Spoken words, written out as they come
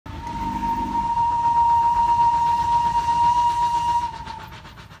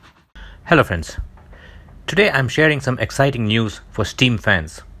Hello friends, today I'm sharing some exciting news for steam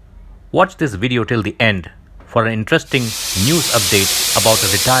fans. Watch this video till the end for an interesting news update about a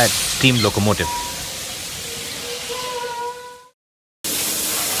retired steam locomotive.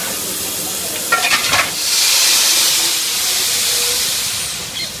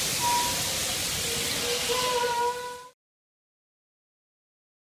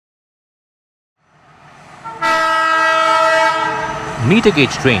 Meter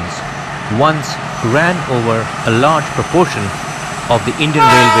gauge trains once ran over a large proportion of the Indian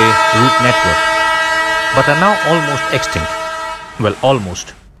Railway route network, but are now almost extinct. Well,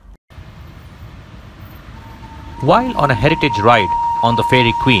 almost. While on a heritage ride on the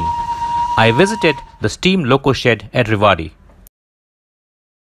Fairy Queen, I visited the steam loco shed at Rewari.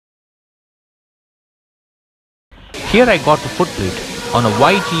 Here I got to footplate on a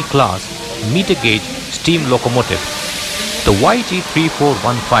YG class meter gauge steam locomotive. The YG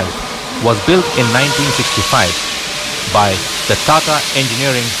 3415 was built in 1965 by the Tata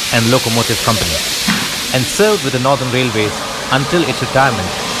Engineering and Locomotive Company and served with the Northern Railways until its retirement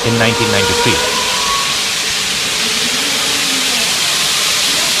in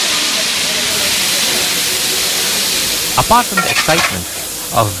 1993. Apart from the excitement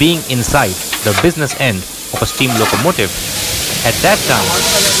of being inside the business end of a steam locomotive, at that time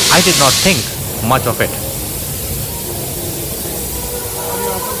I did not think much of it.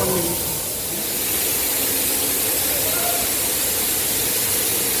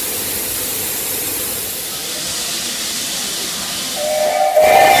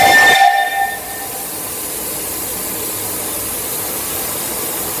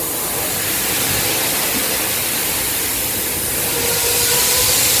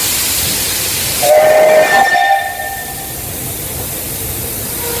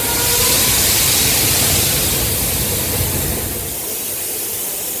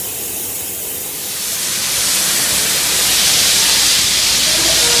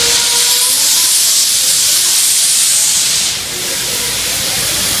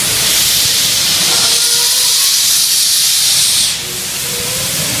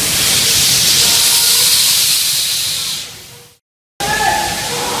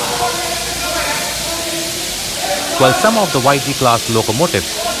 While some of the YG class locomotives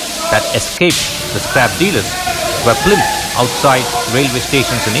that escaped the scrap dealers were plimps outside railway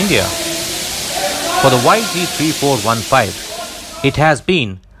stations in India, for the YG 3415, it has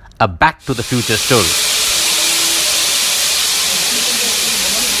been a back to the future story.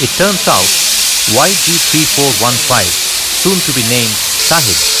 It turns out YG 3415, soon to be named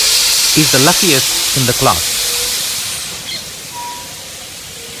Sahib, is the luckiest in the class.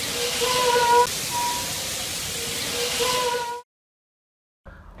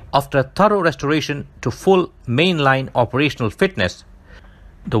 After a thorough restoration to full mainline operational fitness,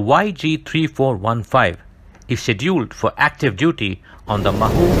 the YG 3415 is scheduled for active duty on the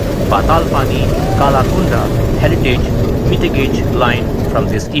Mhow-Patalpani-Kalakund heritage meter gauge line from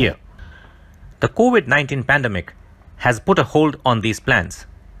this year. The COVID-19 pandemic has put a hold on these plans,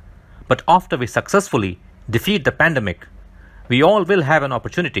 but after we successfully defeat the pandemic, we all will have an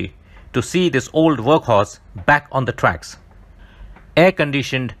opportunity to see this old workhorse back on the tracks.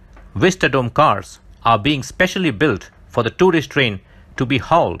 Air-conditioned Vista Dome cars are being specially built for the tourist train to be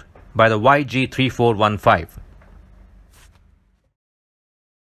hauled by the YG 3415.